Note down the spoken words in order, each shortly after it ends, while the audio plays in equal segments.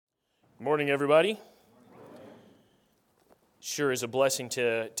Morning, everybody. Sure is a blessing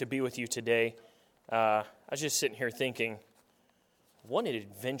to be with you today. I was just sitting here thinking, what an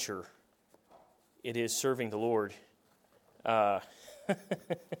adventure it is serving the Lord.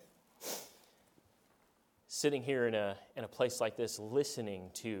 Sitting here in a place like this,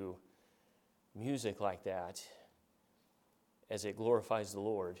 listening to music like that, as it glorifies the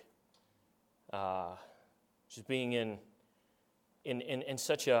Lord. Just being in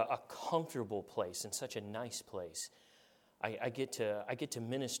such a comfortable place, in such a nice place. I get to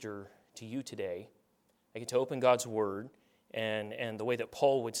minister to you today. I get to open God's Word, and the way that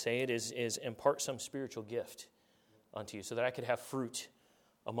Paul would say it is impart some spiritual gift unto you, so that I could have fruit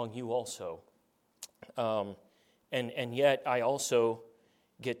among you also. And yet I also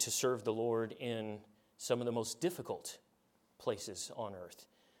get to serve the Lord in some of the most difficult places on earth.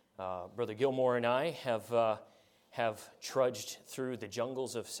 Brother Gilmore and I have trudged through the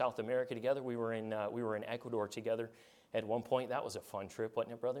jungles of South America together. We were in Ecuador together at one point. That was a fun trip,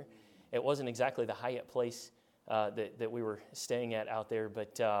 wasn't it, brother? It wasn't exactly the Hyatt place that we were staying at out there,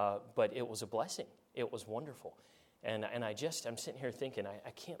 but it was a blessing. It was wonderful, and I'm sitting here thinking,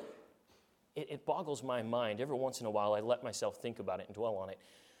 I can't. It boggles my mind. Every once in a while, I let myself think about it and dwell on it.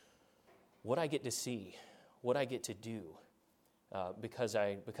 What I get to see, what I get to do. Because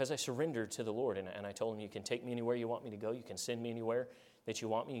I surrendered to the Lord, and I told him, you can take me anywhere you want me to go. You can send me anywhere that you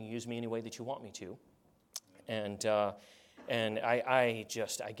want me. You can use me any way that you want me to. And I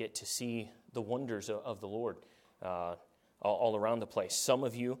get to see the wonders of the Lord all around the place. Some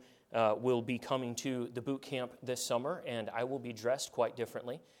of you will be coming to the boot camp this summer, and I will be dressed quite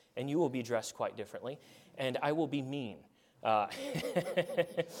differently, and you will be dressed quite differently, and I will be mean.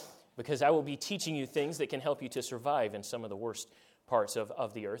 Because I will be teaching you things that can help you to survive in some of the worst parts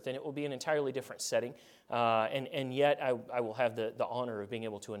of the earth, and it will be an entirely different setting, and yet I will have the honor of being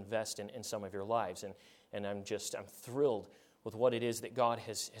able to invest in some of your lives, and I'm thrilled with what it is that God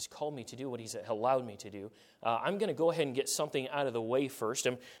has called me to do, what He's allowed me to do. I'm going to go ahead and get something out of the way first.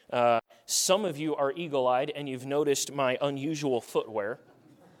 Some of you are eagle-eyed, and you've noticed my unusual footwear.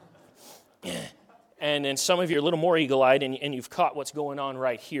 And then some of you are a little more eagle-eyed, and you've caught what's going on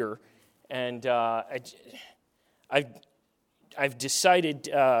right here. And I've decided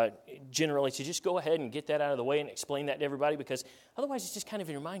generally to just go ahead and get that out of the way and explain that to everybody, because otherwise it's just kind of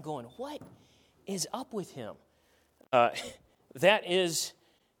in your mind going, what is up with him? That is.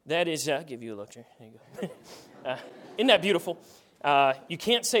 I'll give you a look here. There you go. Isn't that beautiful? You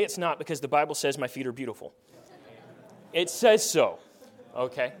can't say it's not, because the Bible says my feet are beautiful. It says so.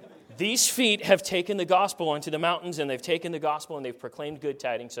 Okay. These feet have taken the gospel onto the mountains, and they've taken the gospel and they've proclaimed good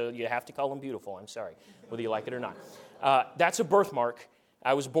tidings, so you have to call them beautiful. I'm sorry, whether you like it or not. That's a birthmark.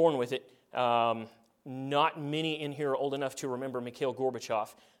 I was born with it. Not many in here are old enough to remember Mikhail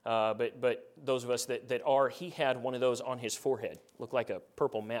Gorbachev, but those of us that are, he had one of those on his forehead. Looked like a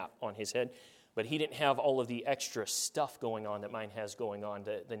purple map on his head, but he didn't have all of the extra stuff going on that mine has going on,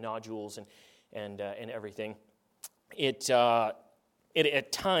 the nodules and everything. It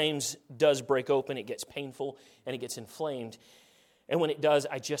at times does break open, it gets painful, and it gets inflamed. And when it does,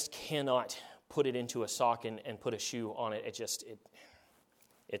 I just cannot put it into a sock and put a shoe on it. It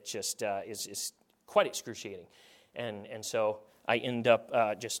just is quite excruciating. And so I end up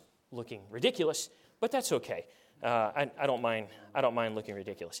just looking ridiculous, but that's okay. I don't mind looking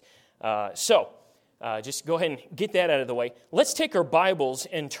ridiculous. So just go ahead and get that out of the way. Let's take our Bibles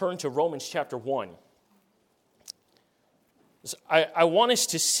and turn to Romans chapter 1. I want us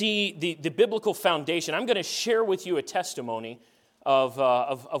to see the biblical foundation. I'm going to share with you a testimony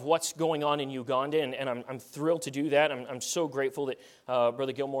of what's going on in Uganda, and I'm thrilled to do that. I'm so grateful that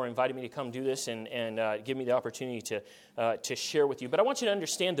Brother Gilmore invited me to come do this and give me the opportunity to share with you. But I want you to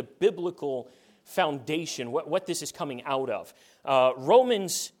understand the biblical foundation, what this is coming out of.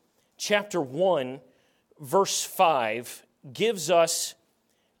 Romans chapter 1, verse 5 gives us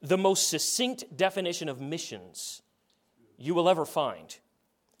the most succinct definition of missions you will ever find.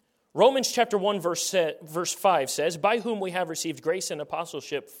 Romans chapter 1 verse 5 says, by whom we have received grace and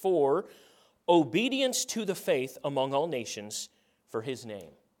apostleship for obedience to the faith among all nations for His name.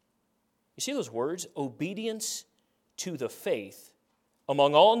 You see those words? Obedience to the faith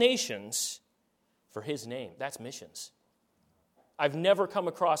among all nations for His name. That's missions. I've never come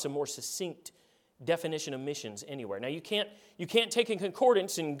across a more succinct definition of missions anywhere. Now you can't take a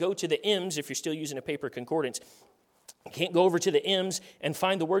concordance and go to the M's if you're still using a paper concordance. You can't go over to the M's and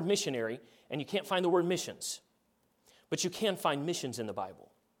find the word missionary, and you can't find the word missions. But you can find missions in the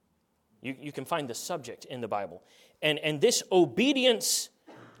Bible. You can find the subject in the Bible. And this obedience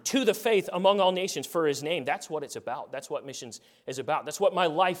to the faith among all nations for his name. That's what it's about. That's what missions is about. That's what my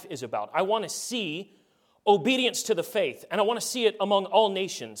life is about. I want to see obedience to the faith, and I want to see it among all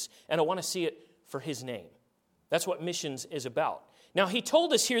nations, and I want to see it for his name. That's what missions is about. Now, he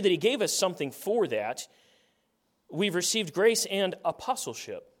told us here that he gave us something for that. We've received grace and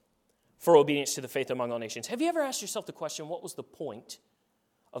apostleship for obedience to the faith among all nations. Have you ever asked yourself the question, what was the point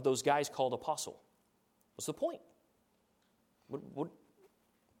of those guys called apostle? What's the point?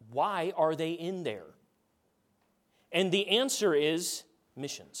 Why are they in there? And the answer is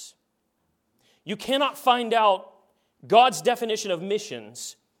missions. You cannot find out God's definition of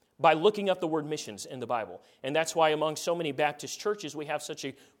missions by looking up the word missions in the Bible. And that's why among so many Baptist churches we have such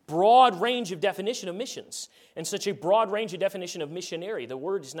a broad range of definition of missions and such a broad range of definition of missionary. The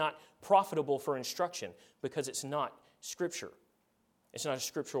word is not profitable for instruction because it's not Scripture. It's not a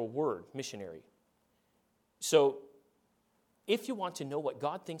scriptural word, missionary. So, if you want to know what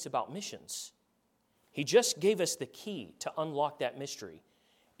God thinks about missions, he just gave us the key to unlock that mystery.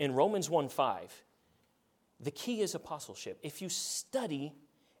 In Romans 1:5, the key is apostleship. If you study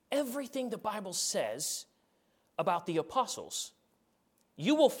everything the Bible says about the apostles,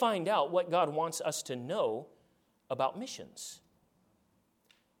 you will find out what God wants us to know about missions.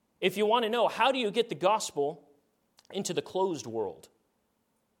 If you want to know, how do you get the gospel into the closed world,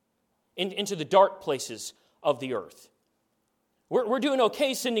 into the dark places of the earth? We're doing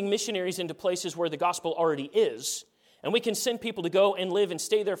okay sending missionaries into places where the gospel already is, and we can send people to go and live and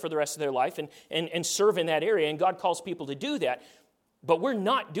stay there for the rest of their life and serve in that area, and God calls people to do that. But we're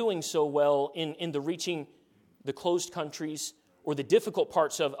not doing so well in the reaching the closed countries or the difficult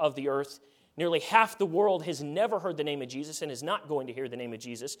parts of the earth. Nearly half the world has never heard the name of Jesus and is not going to hear the name of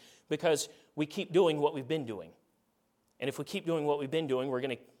Jesus because we keep doing what we've been doing. And if we keep doing what we've been doing, we're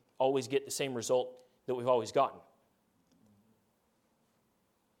going to always get the same result that we've always gotten.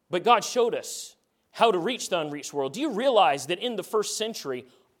 But God showed us how to reach the unreached world. Do you realize that in the first century,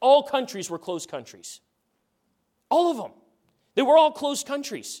 all countries were closed countries? All of them. They were all closed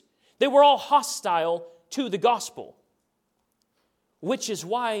countries. They were all hostile to the gospel. Which is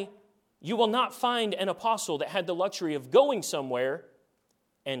why you will not find an apostle that had the luxury of going somewhere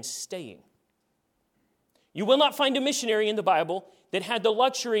and staying. You will not find a missionary in the Bible that had the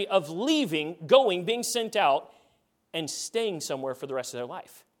luxury of leaving, going, being sent out, and staying somewhere for the rest of their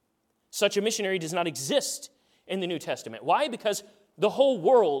life. Such a missionary does not exist in the New Testament. Why? Because the whole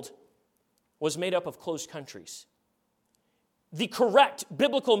world was made up of closed countries. The correct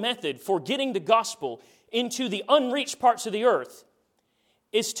biblical method for getting the gospel into the unreached parts of the earth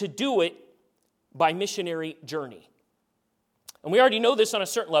is to do it by missionary journey. And we already know this on a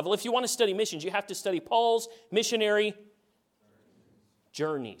certain level. If you want to study missions, you have to study Paul's missionary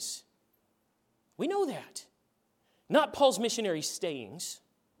journeys. We know that. Not Paul's missionary stayings.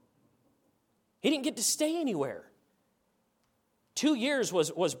 He didn't get to stay anywhere. 2 years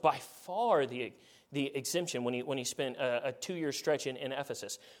was by far the exemption when he spent a 2-year stretch in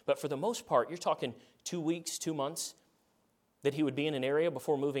Ephesus. But for the most part, you're talking 2 weeks, 2 months that he would be in an area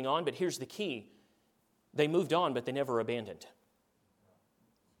before moving on. But here's the key. They moved on, but they never abandoned.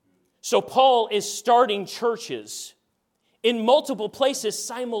 So Paul is starting churches in multiple places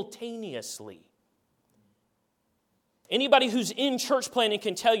simultaneously. Anybody who's in church planning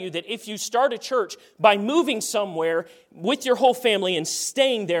can tell you that if you start a church by moving somewhere with your whole family and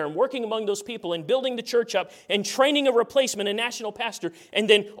staying there and working among those people and building the church up and training a replacement, a national pastor, and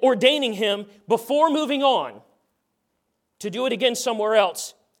then ordaining him before moving on to do it again somewhere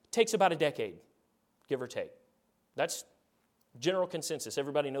else, takes about a decade, give or take. That's general consensus.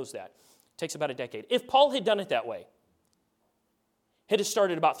 Everybody knows that. It takes about a decade. If Paul had done it that way, he'd have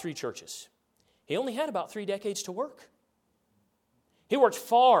started about 3 churches. He only had about 3 decades to work. He worked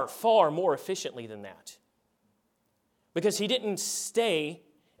far, far more efficiently than that because he didn't stay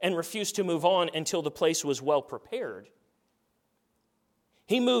and refuse to move on until the place was well prepared.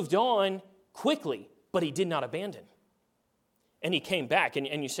 He moved on quickly, but he did not abandon. And he came back, and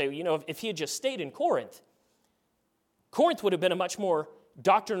you say, you know, if he had just stayed in Corinth would have been a much more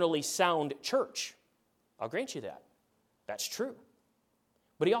doctrinally sound church. I'll grant you that. That's true.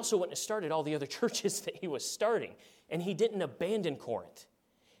 But he also wouldn't have started all the other churches that he was starting. And he didn't abandon Corinth.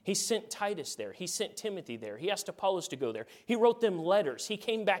 He sent Titus there. He sent Timothy there. He asked Apollos to go there. He wrote them letters. He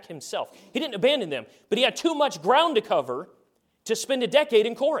came back himself. He didn't abandon them, but he had too much ground to cover to spend a decade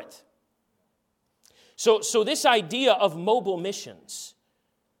in Corinth. So this idea of mobile missions,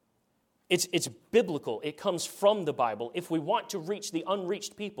 it's biblical. It comes from the Bible. If we want to reach the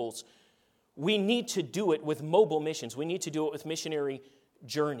unreached peoples, we need to do it with mobile missions. We need to do it with missionary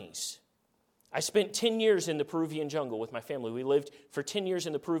journeys. I spent 10 years in the Peruvian jungle with my family. We lived for 10 years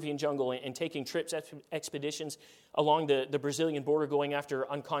in the Peruvian jungle and taking trips, expeditions along the Brazilian border, going after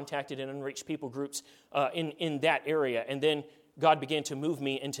uncontacted and unreached people groups in that area. And then God began to move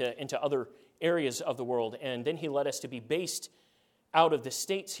me into other areas of the world. And then He led us to be based out of the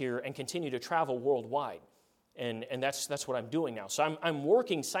States here and continue to travel worldwide. And that's what I'm doing now. So I'm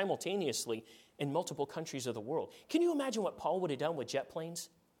working simultaneously in multiple countries of the world. Can you imagine what Paul would have done with jet planes?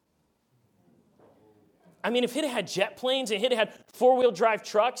 I mean, if it had jet planes and it had four-wheel drive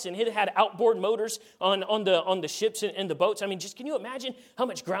trucks and it had outboard motors on the ships and the boats, I mean, just can you imagine how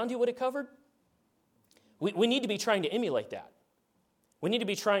much ground he would have covered? We need to be trying to emulate that. We need to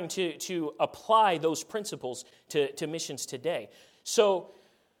be trying to apply those principles to missions today. So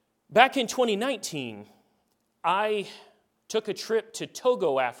back in 2019, I took a trip to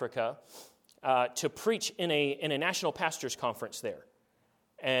Togo, Africa, to preach in a national pastors conference there.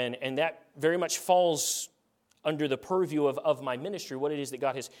 And that very much falls under the purview of my ministry, what it is that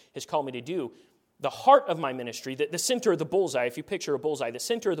God has called me to do. The heart of my ministry, the center of the bullseye, if you picture a bullseye, the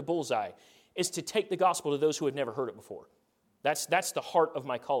center of the bullseye is to take the gospel to those who had never heard it before. That's the heart of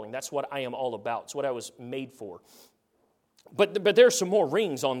my calling. That's what I am all about. It's what I was made for. But there's some more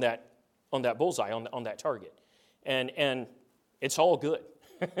rings on that bullseye, on that target. And it's all good.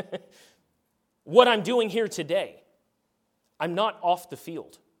 What I'm doing here today, I'm not off the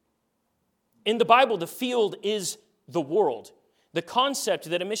field. In the Bible, the field is the world. The concept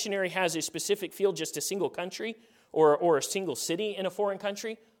that a missionary has a specific field, just a single country or a single city in a foreign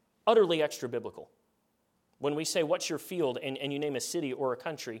country, utterly extra-biblical. When we say, what's your field, and you name a city or a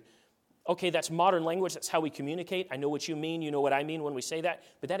country, okay, that's modern language, that's how we communicate. I know what you mean, you know what I mean when we say that,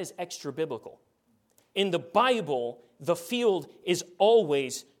 but that is extra-biblical. In the Bible, the field is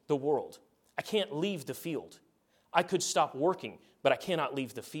always the world. I can't leave the field. I could stop working, but I cannot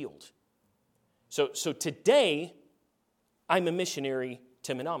leave the field. So today, I'm a missionary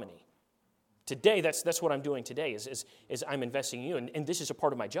to Menominee. Today, that's what I'm doing today, is I'm investing in you, and this is a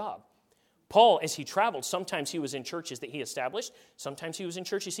part of my job. Paul, as he traveled, sometimes he was in churches that he established, sometimes he was in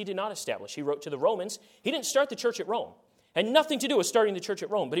churches he did not establish. He wrote to the Romans. He didn't start the church at Rome. Had nothing to do with starting the church at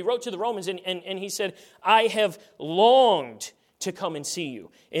Rome, but he wrote to the Romans and he said, I have longed to come and see you.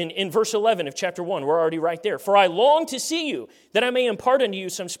 In verse 11 of chapter 1, we're already right there. For I long to see you, that I may impart unto you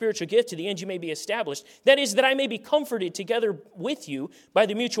some spiritual gift to the end you may be established. That is, that I may be comforted together with you by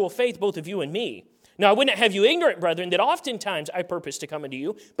the mutual faith, both of you and me. Now I would not have you ignorant, brethren, that oftentimes I purposed to come unto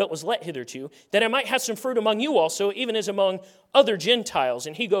you, but was let hitherto, that I might have some fruit among you also, even as among other Gentiles.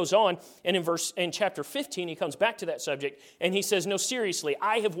 And he goes on, and in chapter 15, he comes back to that subject, and he says, no, seriously,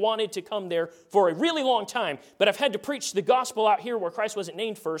 I have wanted to come there for a really long time, but I've had to preach the gospel out here where Christ wasn't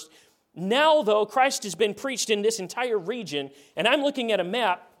named first. Now, though, Christ has been preached in this entire region, and I'm looking at a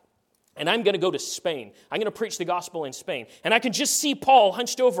map, and I'm going to go to Spain. I'm going to preach the gospel in Spain. And I can just see Paul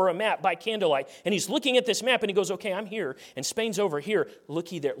hunched over a map by candlelight. And he's looking at this map and he goes, okay, I'm here. And Spain's over here.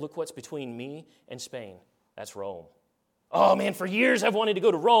 Looky there. Look what's between me and Spain. That's Rome. Oh man, for years I've wanted to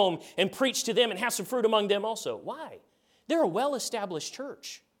go to Rome and preach to them and have some fruit among them also. Why? They're a well-established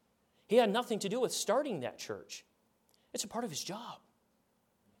church. He had nothing to do with starting that church. It's a part of his job.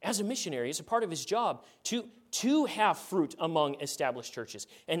 As a missionary, it's a part of his job to have fruit among established churches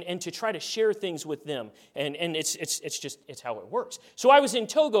and to try to share things with them. And it's how it works. So I was in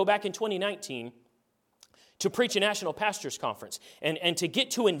Togo back in 2019 to preach a national pastors conference and to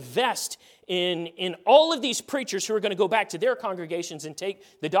get to invest in all of these preachers who are going to go back to their congregations and take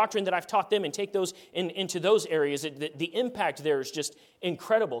the doctrine that I've taught them and take those into those areas. The impact there is just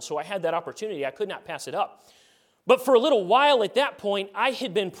incredible. So I had that opportunity. I could not pass it up. But for a little while at that point, I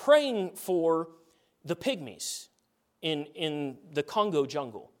had been praying for the pygmies in the Congo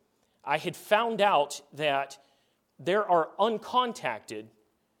jungle. I had found out that there are uncontacted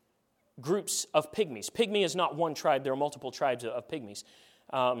groups of pygmies. Pygmy is not one tribe. There are multiple tribes of pygmies.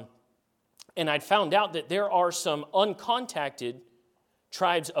 And I'd found out that there are some uncontacted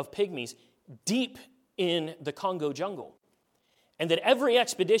tribes of pygmies deep in the Congo jungle. And that every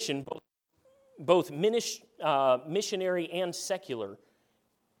expedition, both missionary and secular,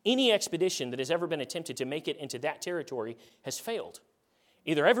 any expedition that has ever been attempted to make it into that territory has failed.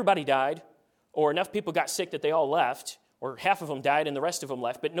 Either everybody died, or enough people got sick that they all left, or half of them died and the rest of them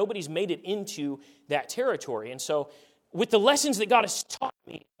left, but nobody's made it into that territory. And so with the lessons that God has taught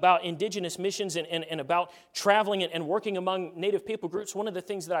me about indigenous missions and about traveling and working among Native people groups, one of the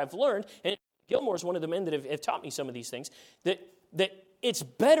things that I've learned, and Gilmore is one of the men that have taught me some of these things, that it's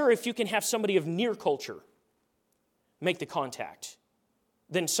better if you can have somebody of near culture make the contact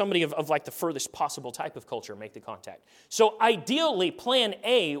than somebody of like the furthest possible type of culture make the contact. So ideally, plan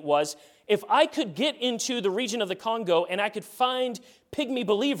A was, if I could get into the region of the Congo and I could find pygmy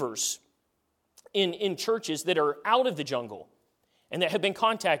believers in churches that are out of the jungle and that have been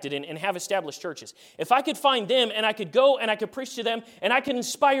contacted and have established churches, if I could find them and I could go and I could preach to them and I could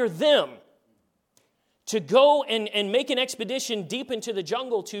inspire them to go and make an expedition deep into the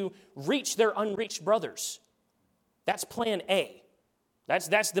jungle to reach their unreached brothers. That's plan A.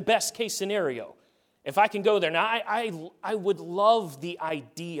 That's the best case scenario. If I can go there. Now, I would love the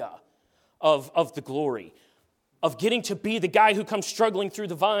idea of the glory, of getting to be the guy who comes struggling through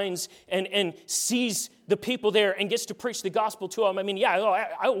the vines and sees the people there and gets to preach the gospel to them. I mean, yeah,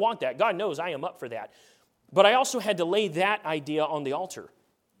 I want that. God knows I am up for that. But I also had to lay that idea on the altar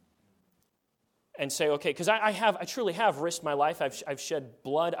and say, okay, because I truly have risked my life. I've shed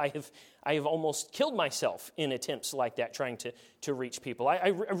blood. I have almost killed myself in attempts like that, trying to reach people. I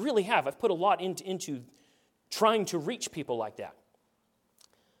really have. I've put a lot into trying to reach people like that.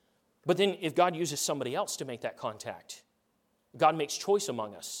 But then if God uses somebody else to make that contact, God makes choice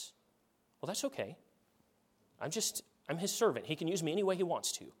among us, well, that's okay. I'm His servant. He can use me any way He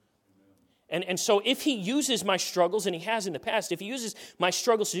wants to. And so if He uses my struggles, and He has in the past, if He uses my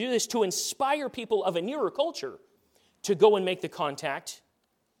struggles to do this, to inspire people of a nearer culture to go and make the contact,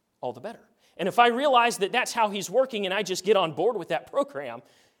 all the better. And if I realize that that's how He's working and I just get on board with that program,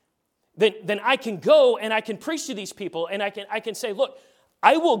 then I can go and I can preach to these people and I can say, look,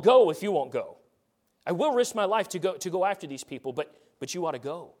 I will go if you won't go. I will risk my life to go after these people, but you ought to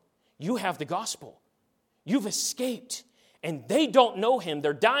go. You have the gospel. You've escaped. And they don't know Him.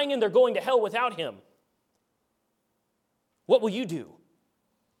 They're dying and they're going to hell without Him. What will you do?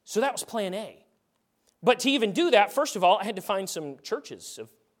 So that was plan A. But to even do that, first of all, I had to find some churches of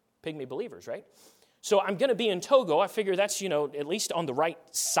pygmy believers, right? So I'm going to be in Togo. I figure that's, at least on the right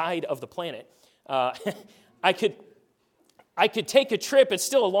side of the planet. I could take a trip. It's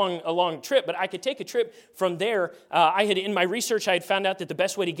still a long trip, but I could take a trip from there. In my research, I had found out that the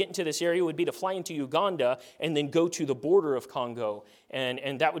best way to get into this area would be to fly into Uganda and then go to the border of Congo.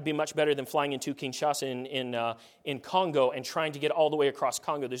 And that would be much better than flying into Kinshasa in Congo and trying to get all the way across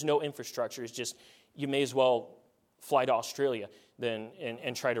Congo. There's no infrastructure. It's just, you may as well fly to Australia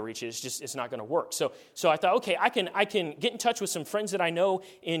and try to reach it. It's not going to work. So I thought, okay, I can get in touch with some friends that I know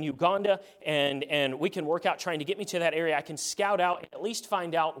in Uganda, and we can work out trying to get me to that area. I can scout out and at least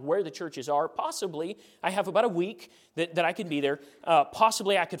find out where the churches are. Possibly, I have about a week that I can be there.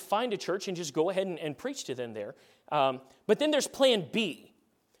 Possibly, I could find a church and just go ahead and preach to them there. But then there's plan B.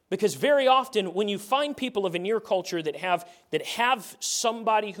 Because very often, when you find people of a near culture that have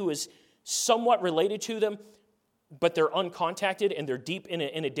somebody who is somewhat related to them, but they're uncontacted and they're deep in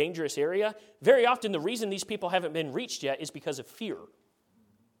a dangerous area, very often the reason these people haven't been reached yet is because of fear.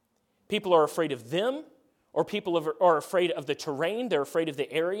 People are afraid of them, or people are afraid of the terrain. They're afraid of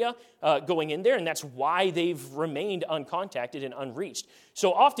the area going in there, and that's why they've remained uncontacted and unreached.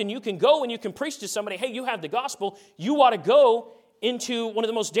 So often you can go and you can preach to somebody, hey, you have the gospel. You ought to go into one of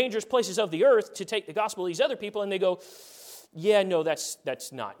the most dangerous places of the earth to take the gospel to these other people, and they go, yeah, no,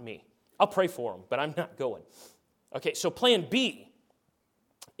 that's not me. I'll pray for them, but I'm not going. Okay, so plan B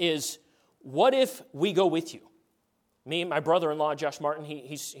is, what if we go with you? Me and my brother-in-law, Josh Martin,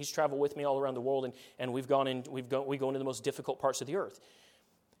 he's traveled with me all around the world, and we go into the most difficult parts of the earth.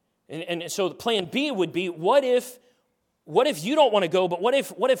 And so the plan B would be, what if you don't want to go, but what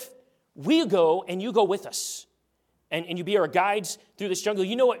if we go and you go with us? And you be our guides through this jungle.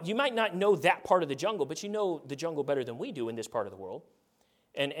 You know what? You might not know that part of the jungle, but you know the jungle better than we do in this part of the world.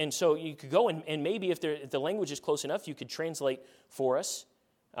 And so you could go and maybe if the language is close enough, you could translate for us.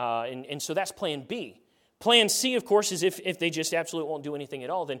 And so that's plan B. Plan C, of course, is if they just absolutely won't do anything at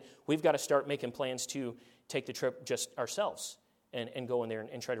all, then we've got to start making plans to take the trip just ourselves and go in there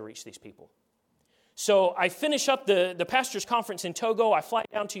and try to reach these people. So I finish up the pastors' conference in Togo. I fly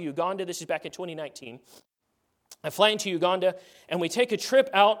down to Uganda. This is back in 2019. I fly into Uganda, and we take a trip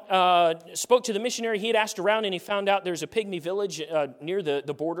out, spoke to the missionary. He had asked around, and he found out there's a pygmy village near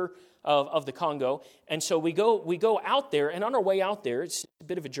the border of the Congo. And so we go out there, and on our way out there, it's a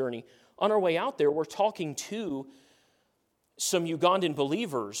bit of a journey. On our way out there, we're talking to some Ugandan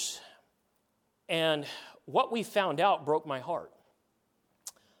believers, and what we found out broke my heart.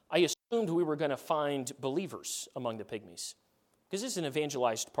 I assumed we were going to find believers among the pygmies, because this is an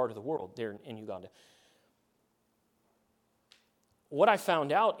evangelized part of the world there in Uganda. What I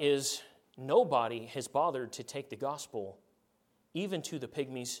found out is nobody has bothered to take the gospel even to the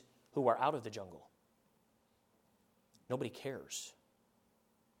pygmies who are out of the jungle. Nobody cares.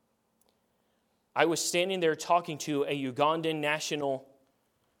 I was standing there talking to a Ugandan national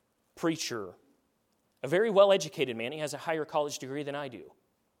preacher, a very well-educated man. He has a higher college degree than I do.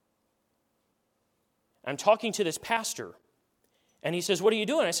 I'm talking to this pastor, and he says, what are you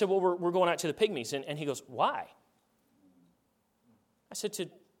doing? I said, well, we're going out to the Pygmies. And he goes, why? I said, to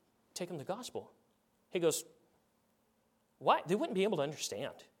take them the gospel. He goes, why? They wouldn't be able to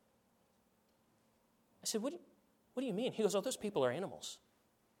understand. I said, what do you mean? He goes, oh, those people are animals.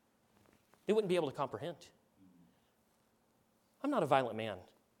 They wouldn't be able to comprehend. I'm not a violent man,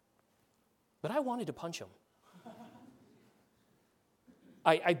 but I wanted to punch him.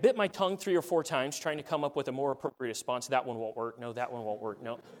 I bit my tongue 3 or 4 times trying to come up with a more appropriate response. That one won't work. No, that one won't work.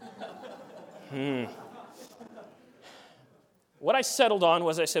 No. What I settled on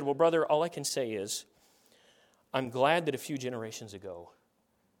was I said, well, brother, all I can say is I'm glad that a few generations ago,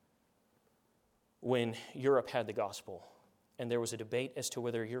 when Europe had the gospel and there was a debate as to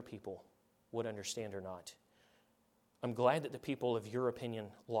whether your people would understand or not, I'm glad that the people of your opinion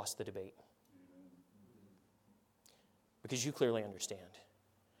lost the debate. Because you clearly understand.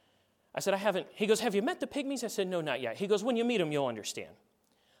 I said, I haven't. He goes, have you met the Pygmies? I said, no, not yet. He goes, when you meet them, you'll understand.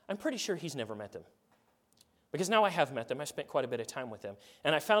 I'm pretty sure he's never met them. Because now I have met them. I spent quite a bit of time with them.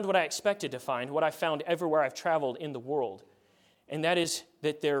 And I found what I expected to find, what I found everywhere I've traveled in the world. And that is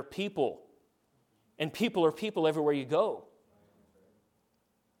that they're people. And people are people everywhere you go.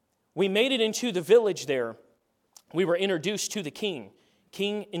 We made it into the village there. We were introduced to the king,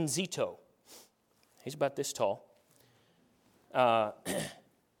 King Nzito. He's about this tall.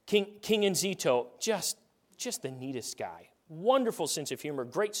 King Nzito, just the neatest guy. Wonderful sense of humor,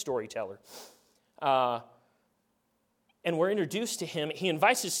 great storyteller. And we're introduced to him. He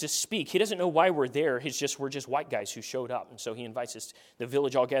invites us to speak. He doesn't know why we're there. We're just white guys who showed up. And so he invites us, the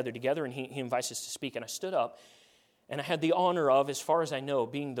village all gathered together, and he invites us to speak. And I stood up, and I had the honor of, as far as I know,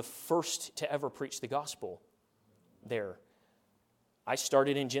 being the first to ever preach the gospel there. I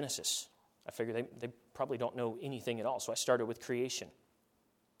started in Genesis. I figured they probably don't know anything at all, so I started with creation.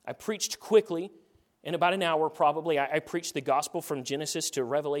 I preached quickly. In about an hour, probably, I preached the gospel from Genesis to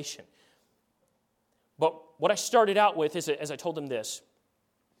Revelation. But what I started out with is, as I told him this,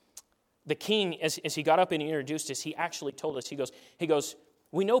 the king, as he got up and he introduced us, he actually told us, he goes,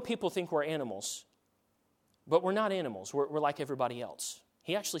 we know people think we're animals, but we're not animals. We're like everybody else.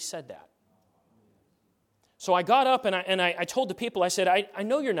 He actually said that. So I got up and I told the people, I said, I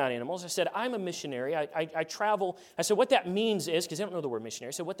know you're not animals. I said, I'm a missionary. I travel. I said, what that means is, because they don't know the word missionary,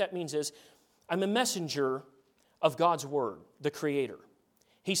 I said, what that means is I'm a messenger of God's word, the Creator.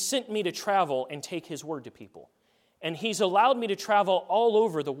 He sent me to travel and take His word to people. And He's allowed me to travel all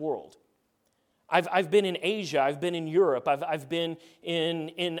over the world. I've been in Asia. I've been in Europe. I've been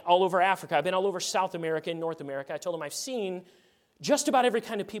in all over Africa. I've been all over South America and North America. I told him I've seen just about every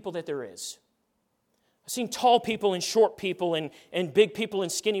kind of people that there is. I've seen tall people and short people and big people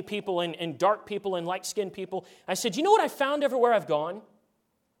and skinny people and dark people and light-skinned people. I said, you know what I found everywhere I've gone?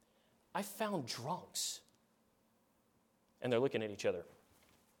 I found drunks. And they're looking at each other.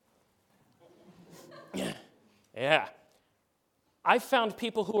 Yeah. I found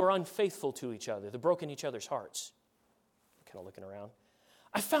people who are unfaithful to each other. They're broken each other's hearts. Kind of looking around.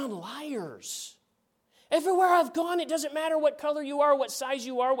 I found liars. Everywhere I've gone, it doesn't matter what color you are, what size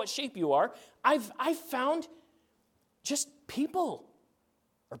you are, what shape you are. I've found just people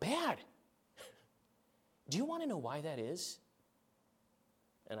are bad. Do you want to know why that is?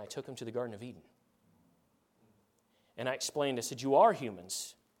 And I took him to the Garden of Eden. And I explained, I said, you are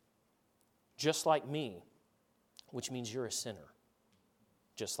humans, just like me, which means you're a sinner,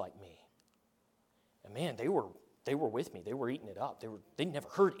 just like me. And man, they were with me. They were eating it up. They'd never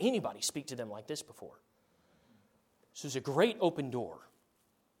heard anybody speak to them like this before. So it's a great open door.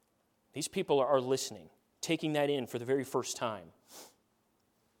 These people are listening, taking that in for the very first time.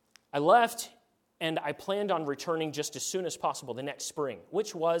 I left, and I planned on returning just as soon as possible the next spring,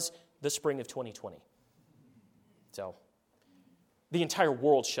 which was the spring of 2020. So the entire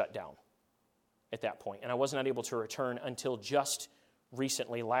world shut down at that point, and I was not able to return until just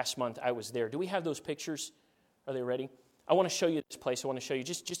recently. Last month, I was there. Do we have those pictures? Are they ready? I want to show you this place. I want to show you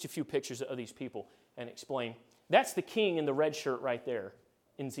just a few pictures of these people and explain. That's the king in the red shirt right there,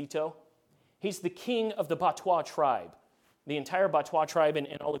 Nzito. He's the king of the Batwa tribe. The entire Batwa tribe and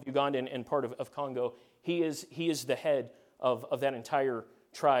all of Uganda and part of Congo, he is the head of that entire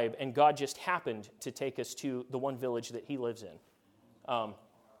tribe, and God just happened to take us to the one village that he lives in.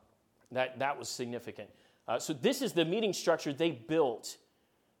 That was significant. So this is the meeting structure they built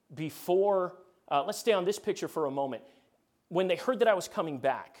before. Let's stay on this picture for a moment. When they heard that I was coming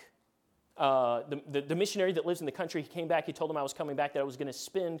back, the missionary that lives in the country, he came back, he told them I was coming back, that I was going to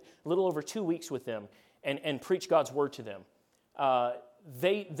spend a little over 2 weeks with them and preach God's word to them.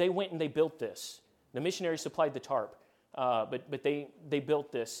 They went and they built this. The missionary supplied the tarp, but they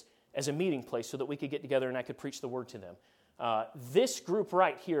built this. as a meeting place so that we could get together and I could preach the word to them. This group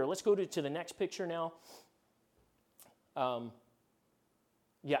right here, let's go to the next picture now.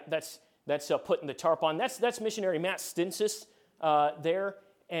 That's putting the tarp on. That's missionary Matt Stinsis there,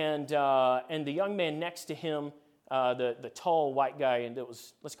 and the young man next to him, the tall white guy, and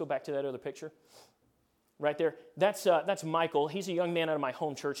let's go back to that other picture. Right there, that's Michael. He's a young man out of my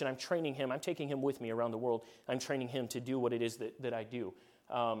home church, and I'm training him. I'm taking him with me around the world. I'm training him to do what it is that I do.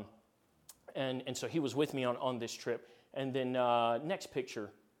 And so he was with me on this trip. And then next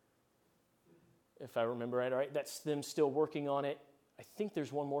picture, if I remember right, all right, that's them still working on it. I think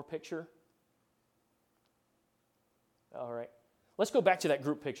there's one more picture. All right. Let's go back to that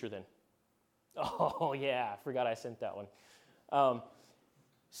group picture then. Oh, yeah, I forgot I sent that one.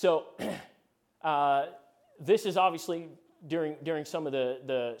 This is obviously during some of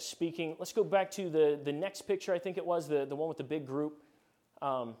the speaking. Let's go back to the next picture, I think it was, the one with the big group.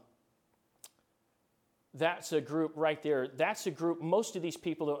 That's a group right there. That's a group, most of these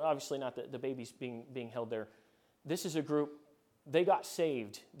people, obviously not the babies being held there. This is a group, they got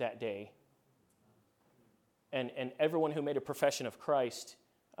saved that day. And everyone who made a profession of Christ,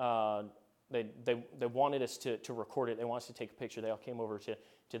 they wanted us to record it. They wanted us to take a picture. They all came over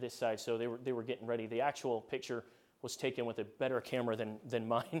to this side, so they were getting ready. The actual picture was taken with a better camera than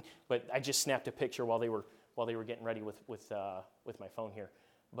mine, but I just snapped a picture while they were getting ready with my phone here.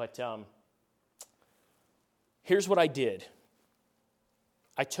 But here's what I did.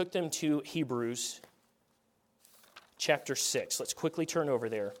 I took them to Hebrews chapter 6. Let's quickly turn over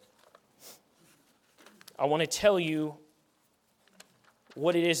there. I want to tell you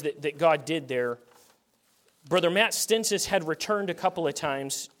what it is that God did there. Brother Matt Stinsis had returned a couple of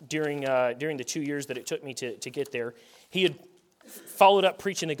times during the 2 years that it took me to get there. He had followed up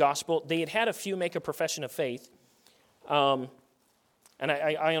preaching the gospel. They had a few make a profession of faith. And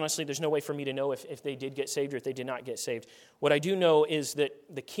I honestly, there's no way for me to know if they did get saved or if they did not get saved. What I do know is that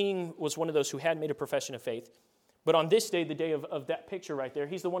the king was one of those who had made a profession of faith. But on this day, the day of that picture right there,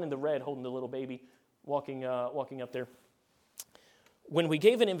 he's the one in the red holding the little baby walking up there. When we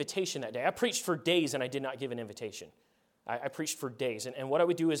gave an invitation that day, I preached for days and I did not give an invitation. I preached for days. And what I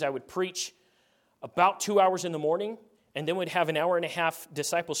would do is I would preach about 2 hours in the morning, and then we'd have an hour and a half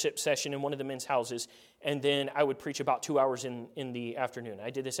discipleship session in one of the men's houses, and then I would preach about 2 hours in the afternoon. I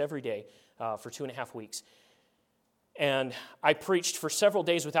did this every day for 2.5 weeks. And I preached for several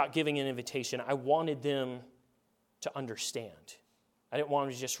days without giving an invitation. I wanted them to understand. I didn't want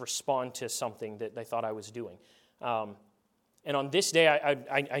them to just respond to something that they thought I was doing. And on this day,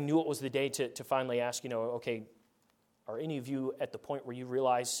 I knew it was the day to finally ask, okay, are any of you at the point where you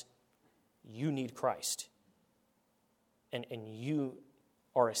realize you need Christ? And you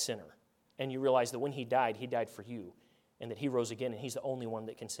are a sinner. And you realize that when he died for you. And that he rose again, and he's the only one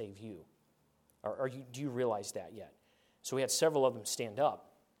that can save you. Do you realize that yet? So we had several of them stand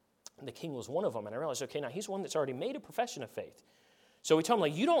up. And the king was one of them. And I realized, okay, now he's one that's already made a profession of faith. So we told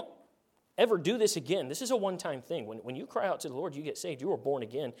him, you don't ever do this again. This is a one-time thing. When you cry out to the Lord, you get saved. You were born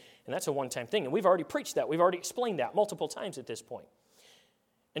again, and that's a one-time thing. And we've already preached that. We've already explained that multiple times at this point.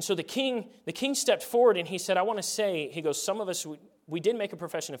 And so the king stepped forward, and he said, I want to say, he goes, some of us, we did make a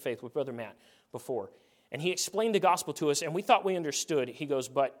profession of faith with Brother Matt before. And he explained the gospel to us, and we thought we understood. He goes,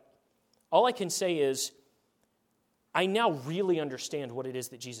 but all I can say is, I now really understand what it is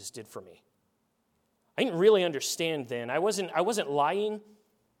that Jesus did for me. I didn't really understand then. I wasn't lying.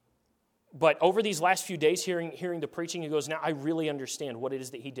 But over these last few days, hearing the preaching, he goes, now I really understand what it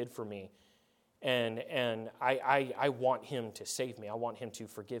is that he did for me. And I want him to save me. I want him to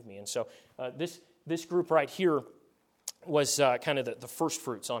forgive me. And so this group right here was kind of the first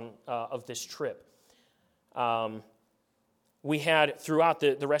fruits of this trip. We had, throughout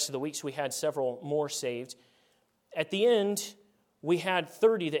the rest of the weeks, we had several more saved. At the end, we had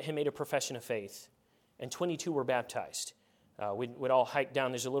 30 that had made a profession of faith, and 22 were baptized. We'd all hike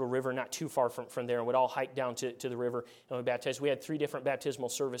down. There's a little river not too far from there, and we'd all hike down to the river and we baptized. We had 3 different baptismal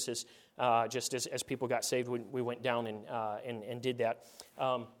services. Just as people got saved, we went down and did that.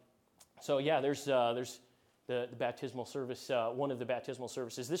 There's the baptismal service. One of the baptismal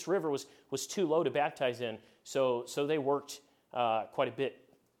services. This river was too low to baptize in, so they worked quite a bit,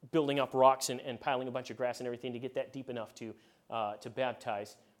 building up rocks and piling a bunch of grass and everything to get that deep enough to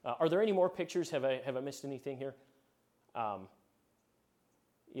baptize. Are there any more pictures? Have I missed anything here? That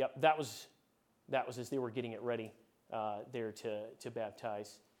was as they were getting it ready there to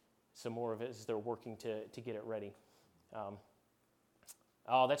baptize. Some more of it as they're working to get it ready.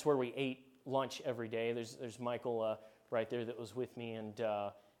 That's where we ate lunch every day. There's Michael right there that was with me, and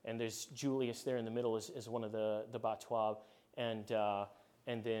there's Julius there in the middle is one of the Batwab, and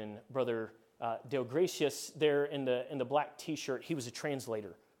And then Brother Dale Gracious there in the black T-shirt, he was a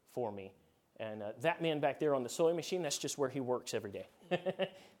translator for me. And that man back there on the sewing machine, that's just where he works every day.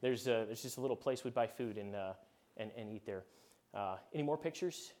 There's just a little place we'd buy food and eat there. Any more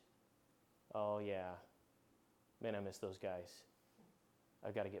pictures? Oh, yeah. Man, I miss those guys.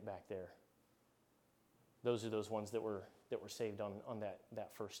 I've got to get back there. Those are those ones that were saved on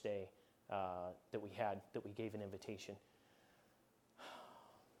that first day that we gave an invitation.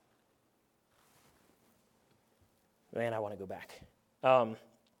 Man, I want to go back.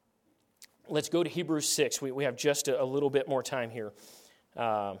 Let's go to Hebrews 6. We have just a little bit more time here.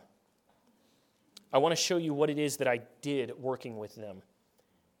 I want to show you what it is that I did working with them.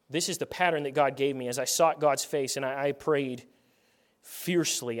 This is the pattern that God gave me as I sought God's face, and I prayed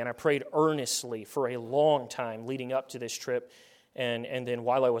fiercely and I prayed earnestly for a long time leading up to this trip. And then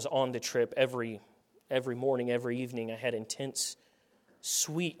while I was on the trip, every morning, every evening, I had intense,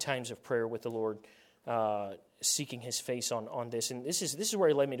 sweet times of prayer with the Lord, seeking His face on this. And this is where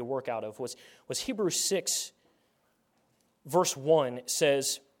He led me to work out of, was Hebrews 6, verse 1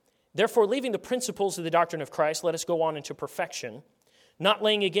 says, "Therefore, leaving the principles of the doctrine of Christ, let us go on into perfection, not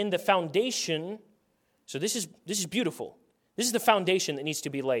laying again the foundation." So this is beautiful. This is the foundation that needs to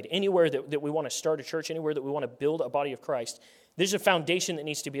be laid. Anywhere that we want to start a church, anywhere that we want to build a body of Christ, there's a foundation that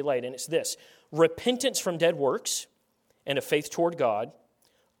needs to be laid, and it's this: repentance from dead works and of faith toward God,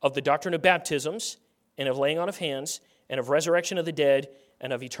 of the doctrine of baptisms and of laying on of hands, and of resurrection of the dead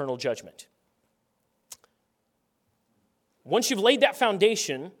and of eternal judgment. Once you've laid that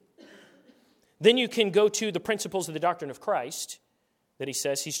foundation, then you can go to the principles of the doctrine of Christ that he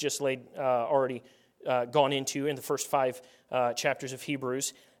says he's just already gone into in the first 5 chapters of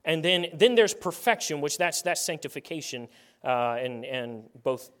Hebrews. And then there's perfection, which that's sanctification, and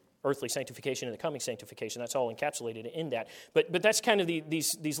both earthly sanctification and the coming sanctification. That's all encapsulated in that. But that's kind of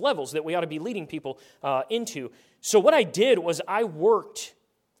these levels that we ought to be leading people into. So what I did was I worked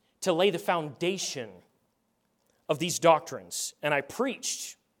to lay the foundation of these doctrines, and I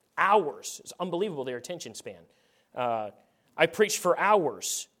preached hours. It's unbelievable, their attention span. I preached for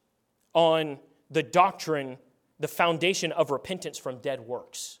hours on the doctrine, the foundation of repentance from dead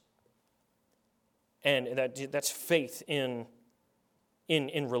works. And that's faith in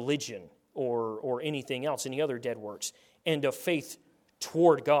religion or anything else, any other dead works, and of faith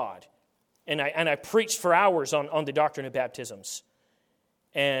toward God. And I preached for hours on the doctrine of baptisms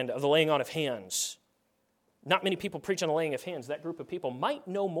and of the laying on of hands. Not many people preach on the laying of hands. That group of people might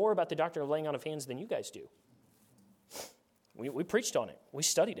know more about the doctrine of laying on of hands than you guys do. We preached on it. We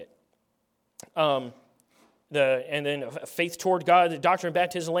studied it. And then faith toward God, the doctrine of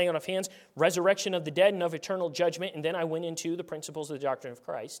baptism, laying on of hands, resurrection of the dead and of eternal judgment. And then I went into the principles of the doctrine of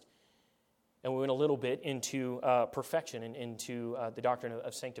Christ. And we went a little bit into perfection and into the doctrine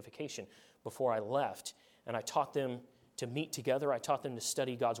of sanctification before I left. And I taught them to meet together. I taught them to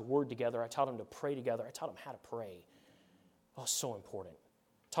study God's Word together. I taught them to pray together. I taught them how to pray. Oh, so important.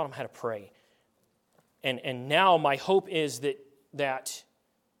 I taught them how to pray. And now my hope is that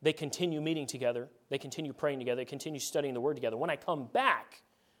they continue meeting together. They continue praying together. They continue studying the Word together. When I come back,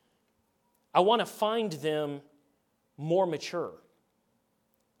 I want to find them more mature.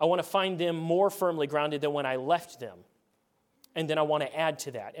 I want to find them more firmly grounded than when I left them. And then I want to add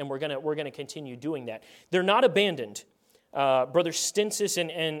to that. And we're going to continue doing that. They're not abandoned. Brother Stinsis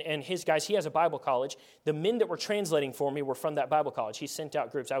and his guys, he has a Bible college. The men that were translating for me were from that Bible college. He sent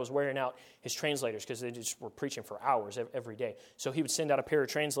out groups. I was wearing out his translators because they just were preaching for hours every day. So he would send out a pair of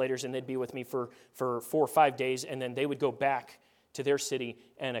translators, and they'd be with me for 4 or 5 days, and then they would go back to their city,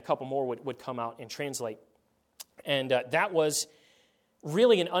 and a couple more would come out and translate. And that was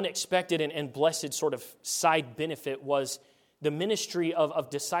really an unexpected and blessed sort of side benefit, was the ministry of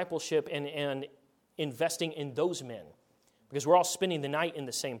discipleship and investing in those men. Because we're all spending the night in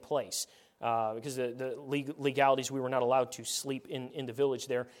the same place. Because the legalities, we were not allowed to sleep in the village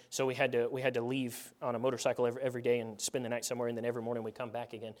there, so we had to leave on a motorcycle every day and spend the night somewhere, and then every morning we'd come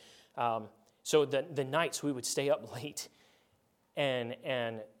back again. So the nights we would stay up late,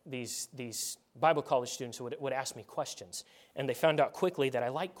 and these Bible college students would ask me questions, and they found out quickly that I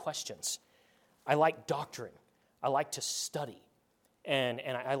like questions. I like doctrine. I like to study, and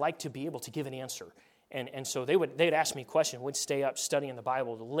I like to be able to give an answer. And so they'd ask me questions. We'd stay up studying the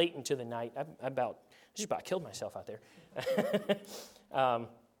Bible late into the night. I just about killed myself out there.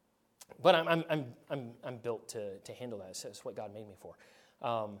 But I'm built to handle that. It's what God made me for.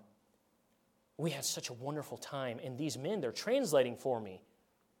 We had such a wonderful time, and these men, they're translating for me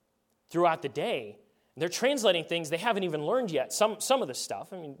throughout the day. They're translating things they haven't even learned yet, some of the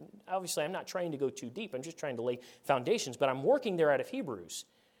stuff. I mean, obviously, I'm not trying to go too deep. I'm just trying to lay foundations, but I'm working there out of Hebrews.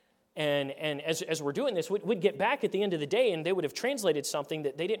 And as we're doing this, we'd get back at the end of the day, and they would have translated something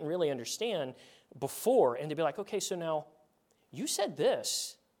that they didn't really understand before, and they'd be like, okay, so now, you said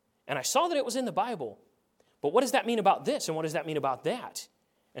this, and I saw that it was in the Bible, but what does that mean about this, and what does that mean about that?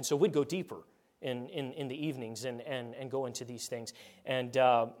 And so we'd go deeper in the evenings and go into these things. And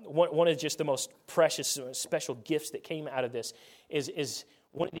one of just the most precious, special gifts that came out of this is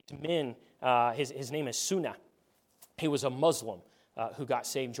one of these men, his name is Sunnah. He was a Muslim who got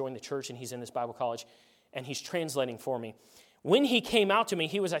saved, joined the church, and he's in this Bible college, and he's translating for me. When he came out to me,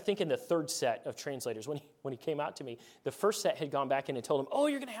 he was, I think, in the third set of translators. When he came out to me, the first set had gone back in and told him, oh,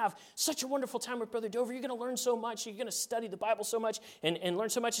 you're going to have such a wonderful time with Brother Dover. You're going to learn so much. You're going to study the Bible so much and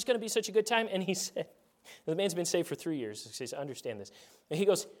learn so much. It's going to be such a good time. And he said, the man's been saved for 3 years. He says, I understand this. And he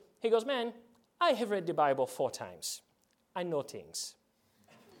goes, man, I have read the Bible 4 times. I know things.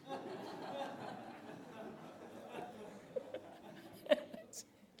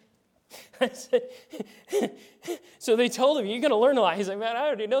 So they told him, you're going to learn a lot. He's like, man, I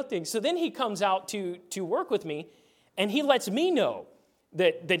already know things. So then he comes out to work with me, and he lets me know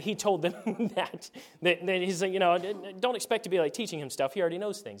that he told them that he's like, don't expect to be like teaching him stuff. He already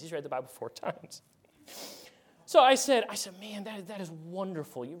knows things. He's read the Bible 4 times. So I said, man, that is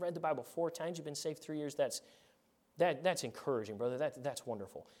wonderful. You read the Bible 4 times. You've been saved 3 years. That's encouraging, brother. That's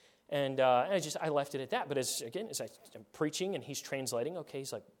wonderful. And I left it at that. But as I'm preaching and he's translating, okay,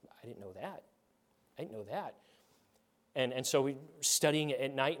 he's like, I didn't know that. And so we were studying it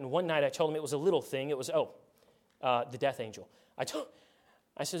at night. And one night I told him it was a little thing. It was, the death angel. I said,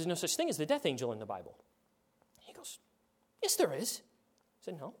 there's no such thing as the death angel in the Bible. He goes, yes, there is. I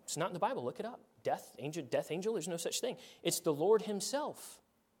said, no, it's not in the Bible. Look it up. Death angel, there's no such thing. It's the Lord himself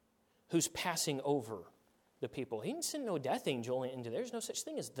who's passing over the people. He didn't send no death angel into there. There's no such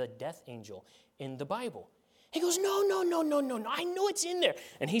thing as the death angel in the Bible. He goes, no, I know it's in there.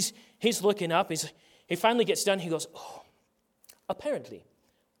 And he's looking up. He finally gets done. He goes, oh, apparently,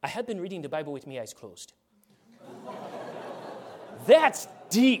 I had been reading the Bible with my eyes closed. That's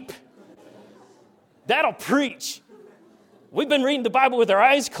deep. That'll preach. We've been reading the Bible with our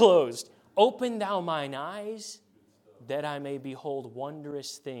eyes closed. Open thou mine eyes, that I may behold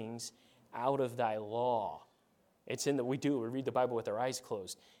wondrous things out of thy law. It's in that we read the Bible with our eyes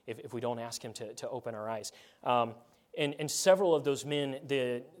closed if we don't ask him to open our eyes. And several of those men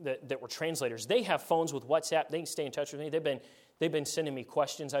that were translators, they have phones with WhatsApp. They can stay in touch with me. They've been sending me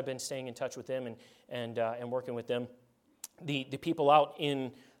questions. I've been staying in touch with them and working with them. The people out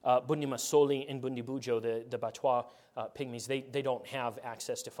in Bundi Masoli and Bundi Bujo, the Batwa Pygmies, they don't have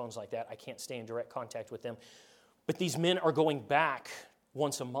access to phones like that. I can't stay in direct contact with them. But these men are going back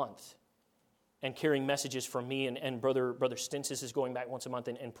once a month and carrying messages from me, and Brother Stinsis is going back once a month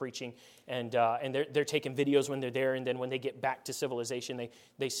and preaching, and they're taking videos when they're there, and then when they get back to civilization,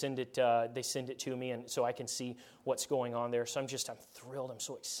 they send it to me, and so I can see what's going on there. So I'm thrilled. I'm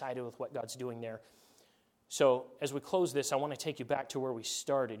so excited with what God's doing there. So as we close this, I want to take you back to where we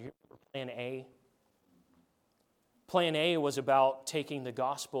started. You remember Plan A? Plan A was about taking the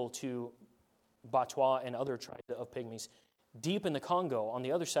gospel to Batwa and other tribes of Pygmies deep in the Congo on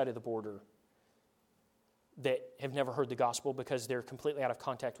the other side of the border that have never heard the gospel because they're completely out of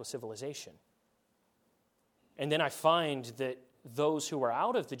contact with civilization. And then I find that those who are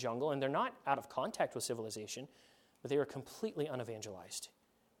out of the jungle, and they're not out of contact with civilization, but they are completely unevangelized.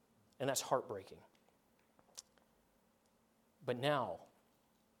 And that's heartbreaking. But now,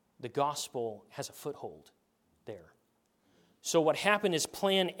 the gospel has a foothold there. So what happened is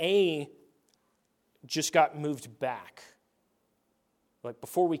Plan A just got moved back. Like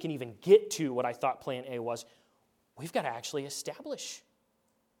before we can even get to what I thought Plan A was, we've got to actually establish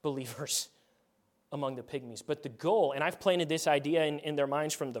believers among the Pygmies. But the goal, and I've planted this idea in their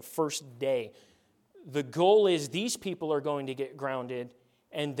minds from the first day, the goal is these people are going to get grounded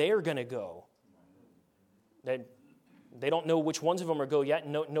and they're going to go. They don't know which ones of them are go yet.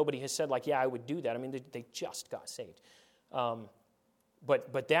 Nobody has said like, yeah, I would do that. I mean, they just got saved.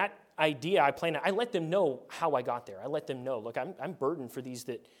 But that idea I planned, I let them know how I got there. I let them know, look, I'm burdened for these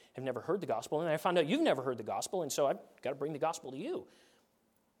that have never heard the gospel, and I found out you've never heard the gospel, and so I've got to bring the gospel to you.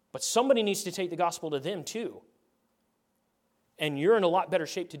 But somebody needs to take the gospel to them too. And you're in a lot better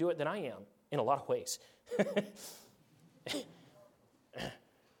shape to do it than I am, in a lot of ways.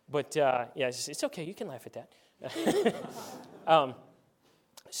 But it's okay, you can laugh at that.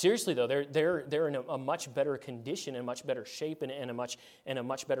 Seriously though, they're in a much better condition and much better shape and a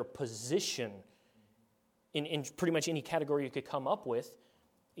much better position in pretty much any category you could come up with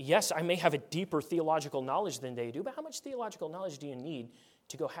Yes, I may have a deeper theological knowledge than they do, but how much theological knowledge do you need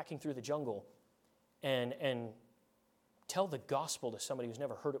to go hacking through the jungle and tell the gospel to somebody who's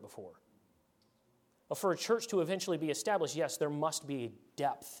never heard it before? Well, for a church to eventually be established, yes, there must be a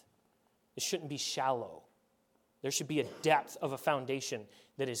depth. It shouldn't be shallow. There should be a depth of a foundation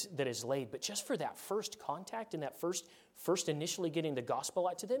that is laid. But just for that first contact and that first initially getting the gospel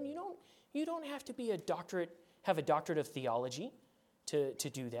out to them, you don't have to be have a doctorate of theology to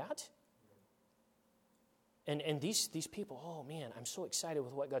do that. And these people, oh man, I'm so excited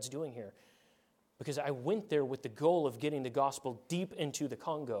with what God's doing here. Because I went there with the goal of getting the gospel deep into the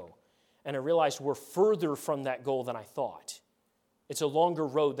Congo. And I realized we're further from that goal than I thought. It's a longer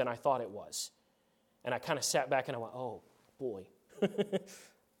road than I thought it was. And I kind of sat back and I went, oh, boy.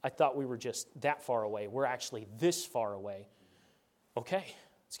 I thought we were just that far away. We're actually this far away. Okay,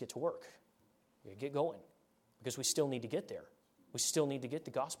 let's get to work. We get going. Because we still need to get there. We still need to get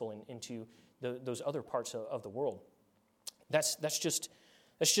the gospel into those other parts of the world. That's just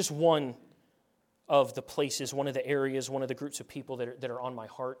one of the places, one of the areas, one of the groups of people that are on my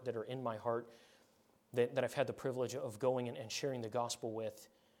heart, that are in my heart, that I've had the privilege of going and sharing the gospel with.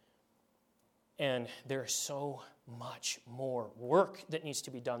 And there's so much more work that needs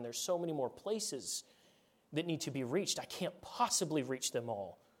to be done. There's so many more places that need to be reached. I can't possibly reach them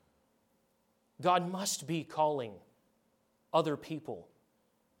all. God must be calling other people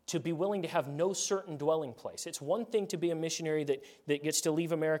to be willing to have no certain dwelling place. It's one thing to be a missionary that gets to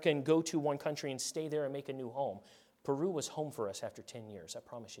leave America and go to one country and stay there and make a new home. Peru was home for us after 10 years, I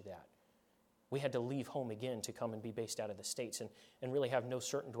promise you that. We had to leave home again to come and be based out of the States and really have no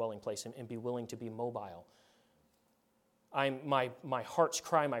certain dwelling place and be willing to be mobile. My heart's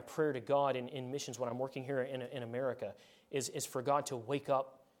cry, my prayer to God in missions when I'm working here in America is for God to wake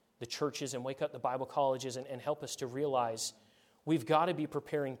up the churches and wake up the Bible colleges and help us to realize we've got to be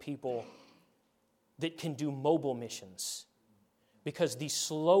preparing people that can do mobile missions, because the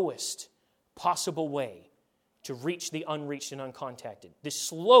slowest possible way to reach the unreached and uncontacted, the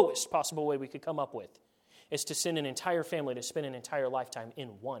slowest possible way we could come up with, is to send an entire family to spend an entire lifetime in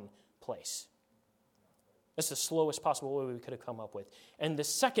one place. That's the slowest possible way we could have come up with. And the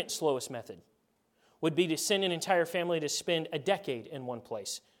second slowest method would be to send an entire family to spend a decade in one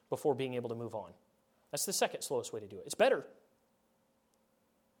place before being able to move on. That's the second slowest way to do it. It's better.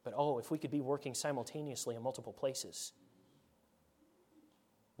 But if we could be working simultaneously in multiple places,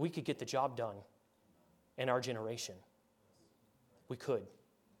 we could get the job done in our generation. We could.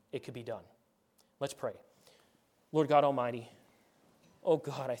 It could be done. Let's pray. Lord God Almighty, oh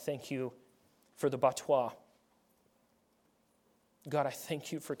God, I thank you for the Batwa. God, I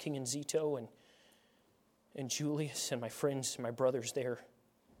thank you for King Nzito and Julius and my friends and my brothers there.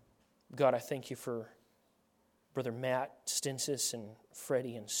 God, I thank you for Brother Matt Stinsis and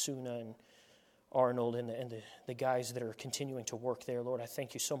Freddie and Suna and Arnold and the guys that are continuing to work there. Lord, I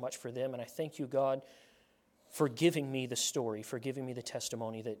thank you so much for them. And I thank you, God, for giving me the story, for giving me the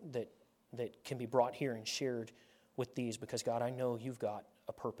testimony that can be brought here and shared with these. Because, God, I know you've got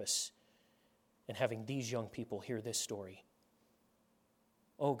a purpose in having these young people hear this story.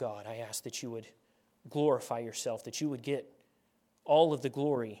 Oh, God, I ask that you would glorify yourself, that you would get all of the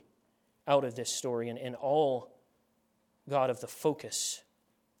glory out of this story and all, God, of the focus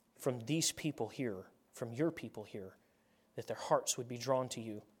from these people here, from your people here, that their hearts would be drawn to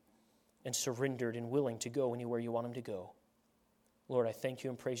you and surrendered and willing to go anywhere you want them to go. Lord, I thank you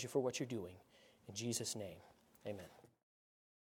and praise you for what you're doing. In Jesus' name, amen.